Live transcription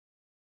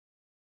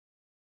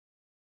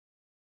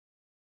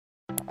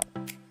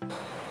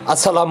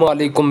আসসালামু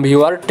আলাইকুম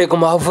viewer, take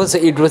Mahfuz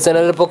YouTube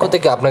চ্যানেলের পক্ষ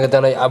থেকে আপনাকে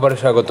জানাই আবার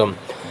স্বাগতম।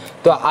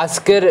 তো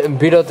আজকের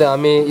ভিডিওতে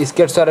আমি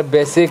স্কেচওয়্যারের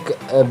বেসিক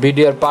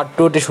ভিডিওর পার্ট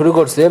 2টি শুরু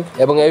করছি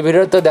এবং এই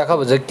ভিডিওতে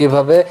দেখাবো যে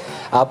কীভাবে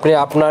আপনি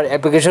আপনার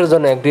অ্যাপ্লিকেশনের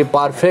জন্য একটি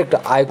পারফেক্ট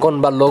আইকন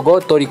বা লোগো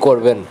তৈরি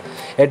করবেন।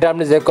 এটা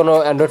আপনি যে কোনো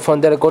অ্যান্ড্রয়েড ফোন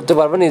দিয়ে করতে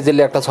পারবেন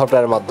ইজিলি একটা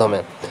সফটওয়্যারের মাধ্যমে।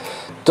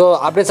 তো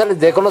আপনি চাইলে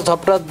যে কোনো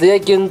সফটওয়্যার দিয়ে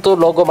কিন্তু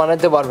লোগো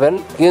বানাতে পারবেন,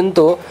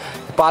 কিন্তু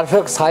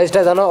পারফেক্ট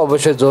সাইজটা জানা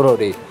অবশ্যই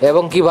জরুরি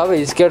এবং কীভাবে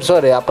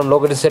স্কেচওয়্যারে আপনার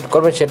লোগোটি সেট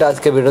করবেন সেটা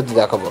আজকে ভিডিওতে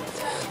দেখাবো।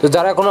 তো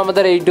যারা এখনও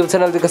আমাদের ইউটিউব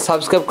চ্যানেলটিকে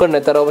সাবস্ক্রাইব করেন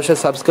তারা অবশ্যই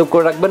সাবস্ক্রাইব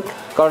করে রাখবেন,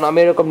 কারণ আমি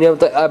এরকম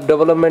নিয়মিত অ্যাপ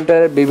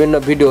ডেভেলপমেন্টের বিভিন্ন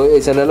ভিডিও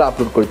এই চ্যানেলে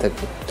আপলোড করে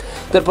থাকি।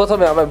 তো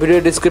প্রথমে আমার ভিডিও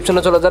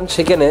ডিসক্রিপশনে চলে যান,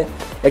 সেখানে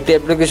একটি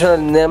অ্যাপ্লিকেশনের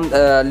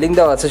লিঙ্ক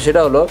দেওয়া আছে,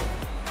 সেটা হলো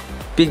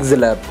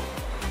পিক্সেল অ্যাপ।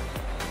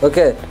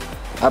 ওকে,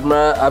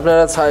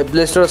 আপনারা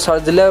প্লে স্টোরে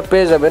সার্চ দিলে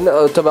পেয়ে যাবেন,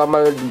 অথবা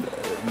আমার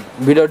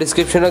ভিডিও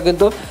ডিসক্রিপশনে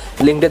কিন্তু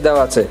লিঙ্কটা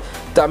দেওয়া আছে।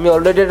 তো আমি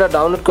অলরেডি এটা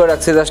ডাউনলোড করে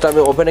রাখছি, জাস্ট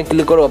আমি ওপেনে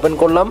ক্লিক করে ওপেন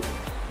করলাম।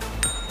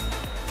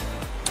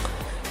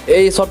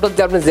 এই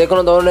সফটওয়্যারতে আপনি যে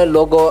কোনো ধরনের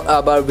লোগো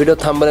আবার ভিডিও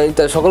থাম্বনেল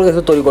ইত্যাদি সকল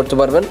কিছু তৈরি করতে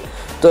পারবেন।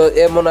 তো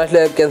এমন আসলে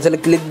ক্যান্সেলে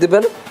ক্লিক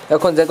দিবেন,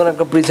 এখন যে কোনো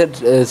একটা প্রিসেট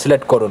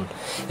সিলেক্ট করুন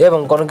এবং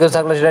কোনো কিছু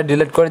থাকলে সেটা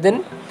ডিলিট করে দিন।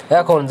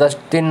 এখন জাস্ট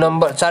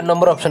 4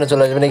 নম্বর অপশানে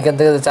চলে যাবেন। এখান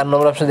থেকে 4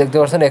 নম্বর অপশান দেখতে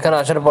পাচ্ছেন, এখানে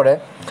আসার পরে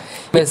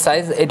ইমেজ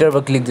সাইজ, এটার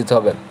উপর ক্লিক দিতে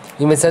হবে।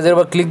 ইমেজ সাইজের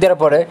উপর ক্লিক দেওয়ার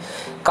পরে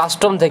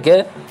কাস্টম থেকে,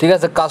 ঠিক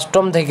আছে,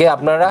 কাস্টম থেকে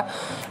আপনারা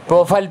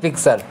প্রোফাইল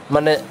পিকচার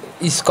মানে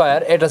স্কোয়ার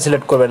এটা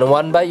সিলেক্ট করবেন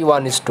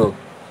 1:1:2।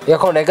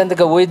 এখন এখান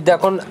থেকে উইথ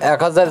দেখুন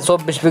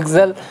 1024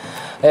 পিক্সেল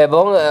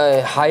এবং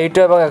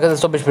হাইটও এবং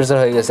 1024 পিক্সেল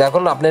হয়ে গেছে।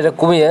 এখন আপনি এটা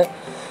কমিয়ে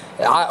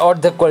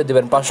অর্ধেক করে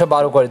দেবেন,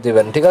 512 করে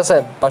দেবেন, ঠিক আছে,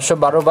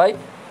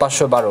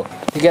 512/512,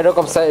 ঠিক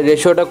এরকম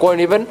রেশিওটা করে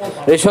নেবেন।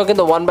 রেশিও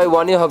কিন্তু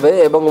 1:1ই হবে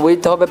এবং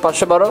উইথ হবে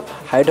 512,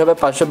 হাইট হবে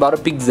 512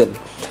 পিক্সেল।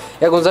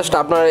 এখন জাস্ট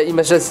আপনার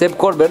ইমেজটা সেভ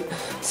করবেন।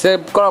 সেভ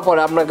করার পরে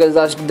আপনাকে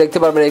জাস্ট দেখতে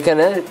পারবেন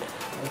এখানে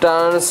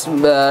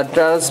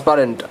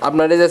ট্রান্সপারেন্ট,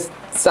 আপনার এই যে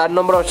 4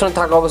 নম্বর অপশানে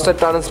থাকা অবস্থায়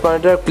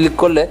ট্রান্সপারেন্টে ক্লিক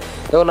করলে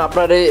এখন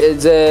আপনার এই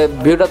যে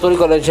ভিউটা তৈরি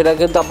করলেন সেটা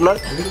কিন্তু আপনার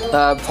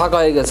ফাঁকা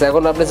হয়ে গেছে।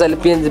 এখন আপনি চাইলে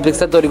পিএনজি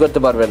পিকচার তৈরি করতে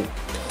পারবেন।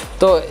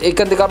 তো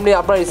এখান থেকে আপনি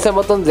আপনার ইচ্ছা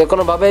মতন যে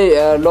কোনোভাবেই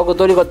লোগো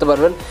তৈরি করতে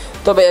পারবেন।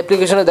 তবে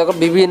অ্যাপ্লিকেশনে দেখো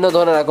বিভিন্ন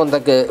ধরনের আইকন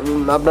থাকে,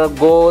 আপনার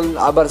গোল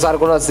আবার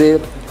সার্কেল আছে,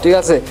 ঠিক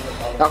আছে।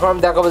 এখন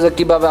আমি দেখাবো যে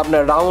কীভাবে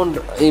আপনার রাউন্ড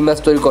ইমেজ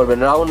তৈরি করবেন,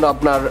 রাউন্ড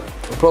আপনার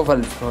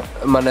প্রোফাইল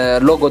মানে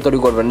লোগো তৈরি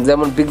করবেন।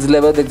 যেমন পিক্স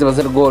লেভেল দেখতে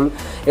পাচ্ছেন গোল,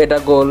 এটা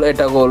গোল,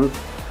 এটা গোল,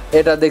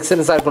 এটা দেখছেন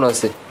সার্কেল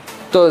আছে,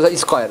 তো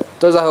স্কোয়ার।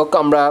 তো যাই হোক,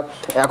 আমরা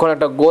এখন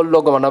একটা গোল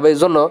লোগো বানাবো, এই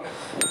জন্য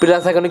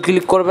প্লাস আইকনে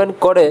ক্লিক করবেন,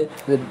 করে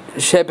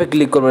শেপে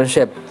ক্লিক করবেন,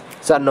 শেপ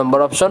 4 নম্বর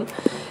অপশন।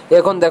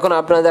 এখন দেখুন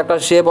আপনাদের একটা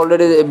শেপ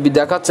অলরেডি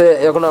দেখাচ্ছে।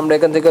 এখন আমরা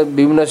এখান থেকে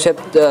বিভিন্ন শেপ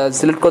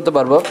সিলেক্ট করতে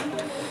পারবো,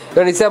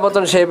 কারণ ইচ্ছা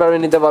মতন শেপ আপনি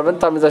নিতে পারবেন।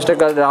 তো আমি জাস্ট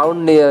একটা রাউন্ড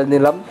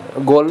নিলাম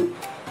গোল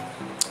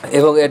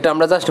এবং এটা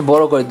আমরা জাস্ট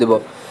বড় করে দেবো।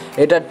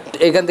 এটা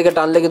এখান থেকে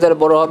টানলে কিন্তু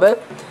বড় হবে,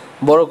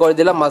 বড় করে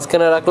দিলাম,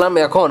 মাঝখানে রাখলাম।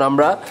 এখন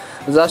আমরা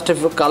জাস্ট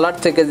কালার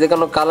থেকে যে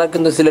কোনো কালার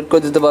কিন্তু সিলেক্ট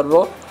করে দিতে পারবো।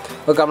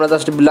 ওকে, আমরা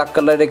জাস্ট ব্ল্যাক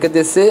কালার রেখে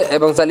দিচ্ছি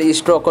এবং চাইলে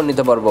স্ট্রোকও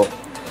নিতে পারবো।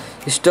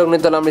 স্ট্রোক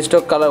নিতে হলে আমি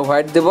স্ট্রোক কালার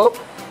হোয়াইট দেবো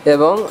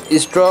এবং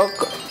স্ট্রোক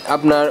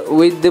আপনার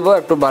উইথ দেবো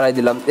একটু বাড়াই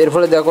দিলাম। এর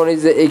ফলে দেখুন এই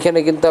যে এইখানে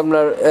কিন্তু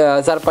আপনার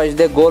চারপাশ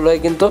দিয়ে গোল হয়ে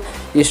কিন্তু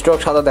স্ট্রোক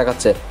সাদা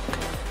দেখাচ্ছে।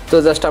 তো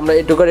জাস্ট আমরা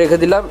এটুকু রেখে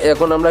দিলাম।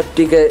 এখন আমরা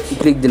টিকে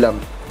ক্লিক দিলাম।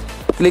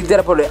 ক্লিক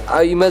দেওয়ার পরে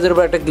ইমেজের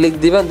উপর একটা ক্লিক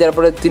দিবেন, দেওয়ার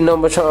পরে 3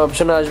 নম্বর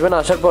অপশানে আসবেন।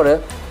 আসার পরে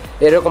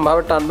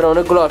এরকমভাবে টানবেন,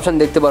 অনেকগুলো অপশান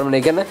দেখতে পারবেন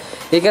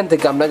এখান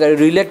থেকে আপনাকে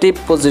রিলেটিভ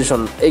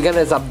পজিশন এখানে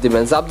চাপ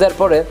দিবেন। চাপ দেওয়ার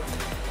পরে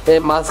এই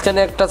মাঝখানে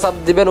একটা চাপ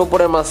দিবেন,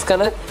 উপরের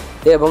মাঝখানে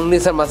এবং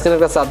নিচের মাঝখানে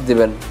একটা চাপ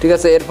দিবেন, ঠিক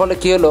আছে। এর ফলে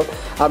কী হলো,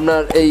 আপনার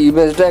এই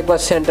ইমেজটা একবার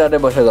সেন্টারে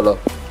বসে গেল।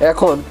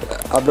 এখন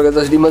আপনাকে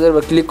জাস্ট ইমেজের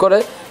উপর ক্লিক করে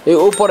এই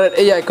উপরের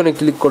এই আইকনে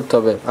ক্লিক করতে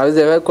হবে। আমি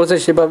যেভাবে করছি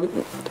সেভাবে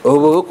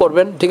হুবহু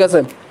করবেন, ঠিক আছে।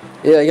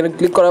 এই আইকনে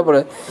ক্লিক করার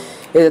পরে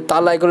এই যে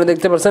তাল আইকনে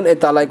দেখতে পাচ্ছেন, এই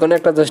তাল আইকনে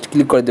একটা জাস্ট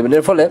ক্লিক করে দেবেন।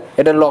 এর ফলে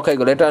এটা লক হয়ে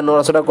গেলো, এটা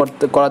নড়াচড়া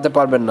করাতে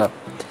পারবেন না,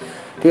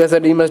 ঠিক আছে।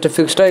 ইমেজটা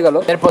ফিক্সড হয়ে গেল।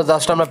 এরপর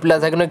জাস্ট আমরা প্লাস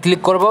আইকনে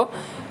ক্লিক করব,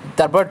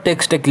 তারপর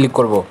টেক্সটে ক্লিক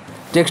করব।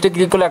 টেক্সটে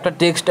ক্লিক করলে একটা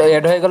টেক্সট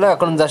অ্যাড হয়ে গেলো।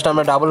 এখন জাস্ট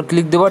আমরা ডাবল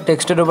ক্লিক দেবো,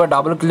 টেক্সটের উপর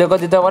ডাবল ক্লিকও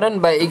দিতে পারেন,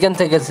 বা এইখান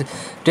থেকে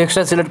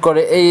টেক্সটটা সিলেক্ট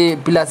করে এই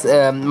প্লাস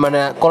মানে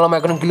কলম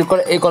আইকনে ক্লিক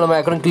করে এই কলম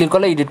আইকনে ক্লিক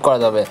করলে এডিট করা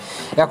যাবে।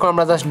 এখন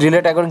আমরা জাস্ট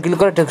ডিলিট আইকনে ক্লিক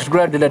করে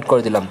টেক্সটগুলো ডিলিট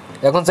করে দিলাম।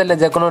 এখন চাইলে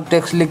যে কোনো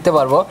টেক্সট লিখতে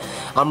পারবো।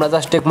 আমরা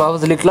জাস্ট টেক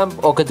মাহফুজ লিখলাম,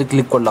 ওকেতে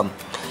ক্লিক করলাম।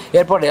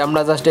 এরপরে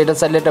আমরা জাস্ট এটা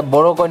চাইলে এটা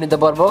বড় করে নিতে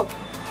পারবো।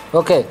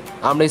 ওকে,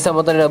 আমরা ইচ্ছা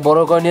মতন এটা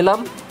বড় করে নিলাম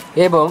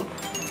এবং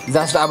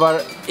জাস্ট আবার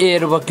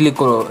এর উপর ক্লিক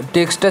করবো,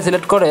 টেক্সটটা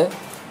সিলেক্ট করে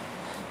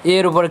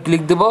এর উপরে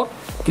ক্লিক দেবো।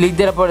 ক্লিক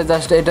দেওয়ার পরে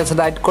জাস্ট এটা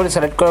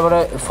সিলেক্ট করার পরে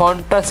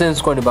ফন্টটা চেঞ্জ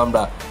করে নেবো।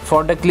 আমরা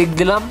ফন্টে ক্লিক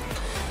দিলাম।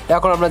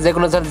 এখন আমরা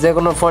যে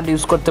কোনো ফন্ট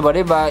ইউজ করতে পারি,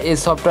 বা এই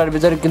সফটওয়্যারের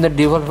ভিতরে কিন্তু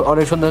ডিফল্ট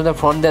অনেক সুন্দর সুন্দর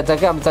ফন্ট দেওয়া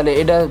থাকে। আমি তাহলে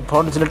এটা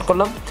ফন্ট সিলেক্ট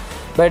করলাম,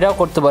 বা এটাও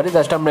করতে পারি।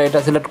 জাস্ট আমরা এটা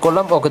সিলেক্ট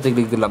করলাম, ওকেতে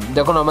ক্লিক দিলাম,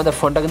 দেখুন আমাদের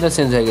ফন্টটা কিন্তু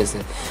চেঞ্জ হয়ে গেছে।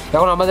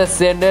 এখন আমাদের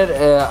সেন্ডের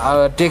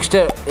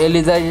টেক্সটের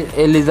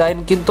এলিজাইন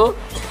কিন্তু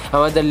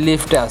আমাদের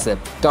লিফটে আছে,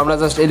 তো আমরা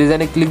জাস্ট এই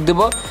ডিজাইনে ক্লিক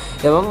দেবো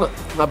এবং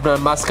আপনার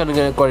মাঝখানে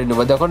করে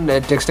নেবো। দেখুন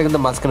টেক্সটটা কিন্তু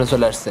মাঝখানে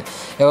চলে আসছে।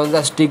 এখন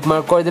জাস্ট টিক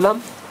মার্ক করে দিলাম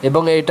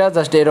এবং এটা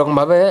জাস্ট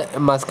এরকমভাবে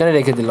মাঝখানে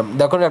রেখে দিলাম।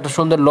 দেখুন একটা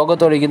সুন্দর লোগো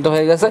তৈরি কিন্তু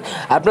হয়ে গেছে।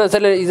 আপনারা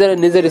চাইলে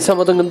নিজের ইচ্ছা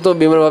মতো কিন্তু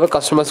বিভিন্নভাবে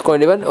কাস্টমাইজ করে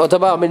নেবেন,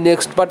 অথবা আমি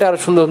নেক্সট পার্টে আরও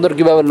সুন্দর সুন্দর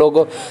কীভাবে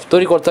লোগো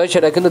তৈরি করতে হয়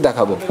সেটা কিন্তু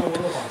দেখাবো।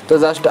 তো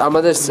জাস্ট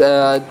আমাদের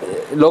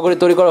লোগোটি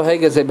তৈরি করা হয়ে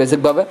গেছে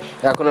বেসিকভাবে।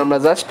 এখন আমরা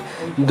জাস্ট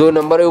 2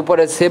 নম্বরের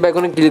উপরে সেভ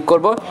আইকনে ক্লিক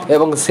করব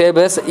এবং সেভ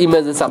এস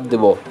ইমেজে চাপ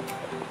দেবো।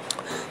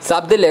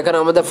 চাপ দিলে এখানে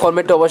আমাদের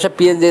ফরম্যাটটা অবশ্যই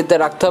পিএনজিতে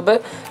রাখতে হবে,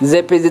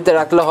 জেপিজিতে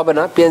রাখলে হবে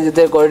না,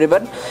 পিএনজিতে করে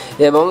নেবেন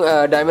এবং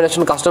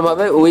ডাইমেনশন কাস্টম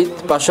হবে, উইথ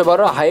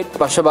 512, হাইট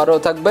 512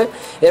 থাকবে।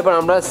 এরপর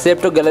আমরা সেভ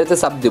টু গ্যালারিতে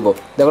চাপ দিব।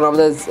 দেখুন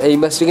আমাদের এই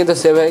ইমেজটি কিন্তু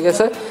সেভ হয়ে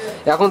গেছে।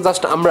 এখন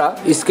জাস্ট আমরা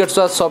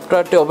স্কেচওয়্যার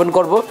সফটওয়্যারটি ওপেন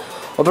করব।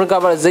 ওপেন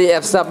করার যেই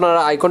অ্যাপসে আপনারা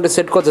আইকনটি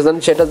সেট করতে চান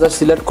সেটা জাস্ট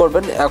সিলেক্ট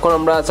করবেন। এখন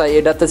আমরা চাই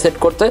এটাতে সেট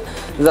করতে,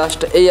 জাস্ট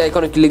এই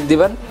আইকনে ক্লিক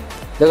দিবেন।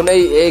 দেখুন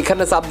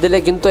এইখানে চাপ দিলে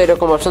কিন্তু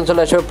এরকম অপশন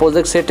চলে আসবে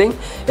প্রজেক্ট সেটিং।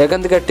 এখান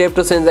থেকে টেপ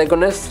টু চেঞ্জ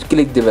আইকনে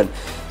ক্লিক দিবেন,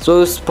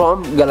 চুজ ফ্রম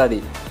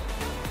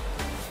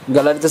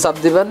গ্যালারিতে চাপ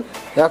দিবেন।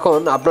 এখন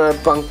আপনার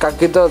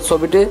কাঙ্ক্ষিত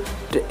ছবিটি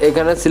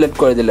এখানে সিলেক্ট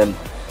করে দিলেন।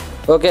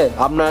 ওকে,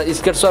 আপনার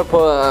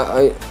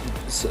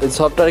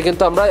সফটওয়্যারে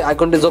কিন্তু আমরা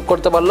আইকনটি যোগ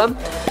করতে পারলাম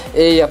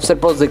এই অ্যাপসের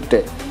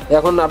প্রজেক্টে।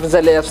 এখন আপনি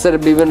চাইলে অ্যাপসের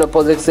বিভিন্ন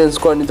প্রজেক্ট চেঞ্জ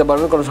করে নিতে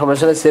পারবেন, কোনো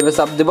সমস্যা নেই। সেভে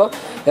চাপ দিব।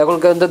 এখন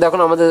কিন্তু দেখুন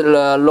আমাদের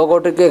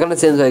লোগোটিকে এখানে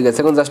চেঞ্জ হয়ে গেছে।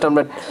 এখন জাস্ট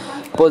আমরা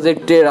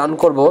প্রজেক্টটি রান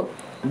করব,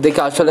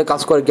 দেখে আসলে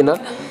কাজ করে কিনা।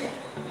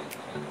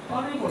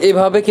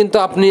 এইভাবে কিন্তু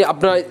আপনি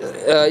আপনার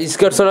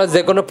স্কেচওয়্যার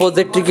যে কোনো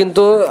প্রজেক্টটি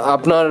কিন্তু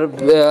আপনার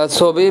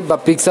ছবি বা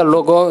পিকচার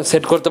লোগো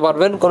সেট করতে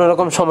পারবেন কোনো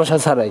রকম সমস্যা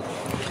ছাড়াই।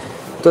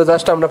 তো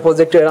জাস্ট আমরা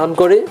প্রজেক্টটি রান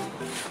করি।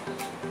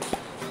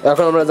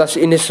 এখন আমরা জাস্ট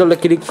ইনস্টলে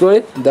ক্লিক করে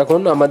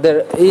দেখুন আমাদের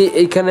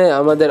এইখানে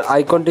আমাদের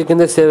আইকনটি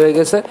কিন্তু সেভ হয়ে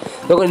গেছে।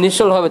 যখন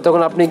ইনস্টল হবে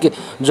তখন আপনি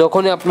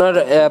যখনই আপনার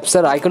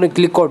অ্যাপসের আইকনে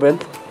ক্লিক করবেন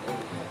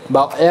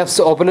বা অ্যাপস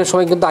ওপেনের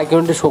সময় কিন্তু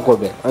আইকনটি শো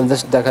করবে। আমি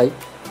জাস্ট দেখাই,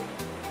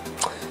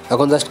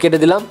 এখন জাস্ট কেটে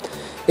দিলাম।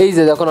 এই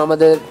যে দেখুন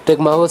আমাদের টেক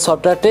মাহফুজ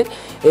সফটওয়্যারটি,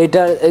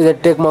 এইটার এই যে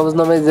টেক মাহফুজ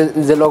নামে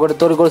যে লোগোটা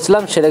তৈরি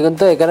করেছিলাম সেটা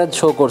কিন্তু এখানে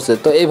শো করছে।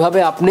 তো এইভাবে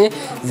আপনি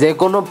যে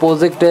কোনো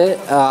প্রজেক্টে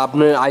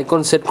আপনি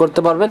আইকন সেট করতে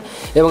পারবেন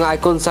এবং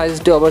আইকন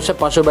সাইজটি অবশ্যই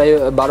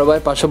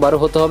 512x512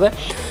 হতে হবে।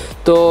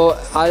 তো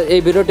আর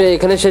এই ভিডিওটি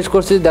এখানে শেষ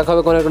করছি, দেখা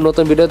হবে কোনো একটা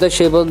নতুন ভিডিওতে।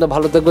 সেই পর্যন্ত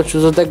ভালো থাকবেন,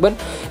 সুস্থ থাকবেন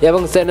এবং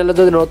চ্যানেলে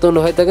যদি নতুন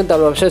হয়ে থাকেন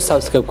তাহলে অবশ্যই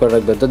সাবস্ক্রাইব করে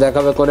রাখবেন। তো দেখা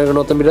হবে কোনো একটা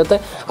নতুন ভিডিওতে।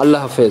 আল্লাহ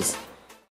হাফেজ।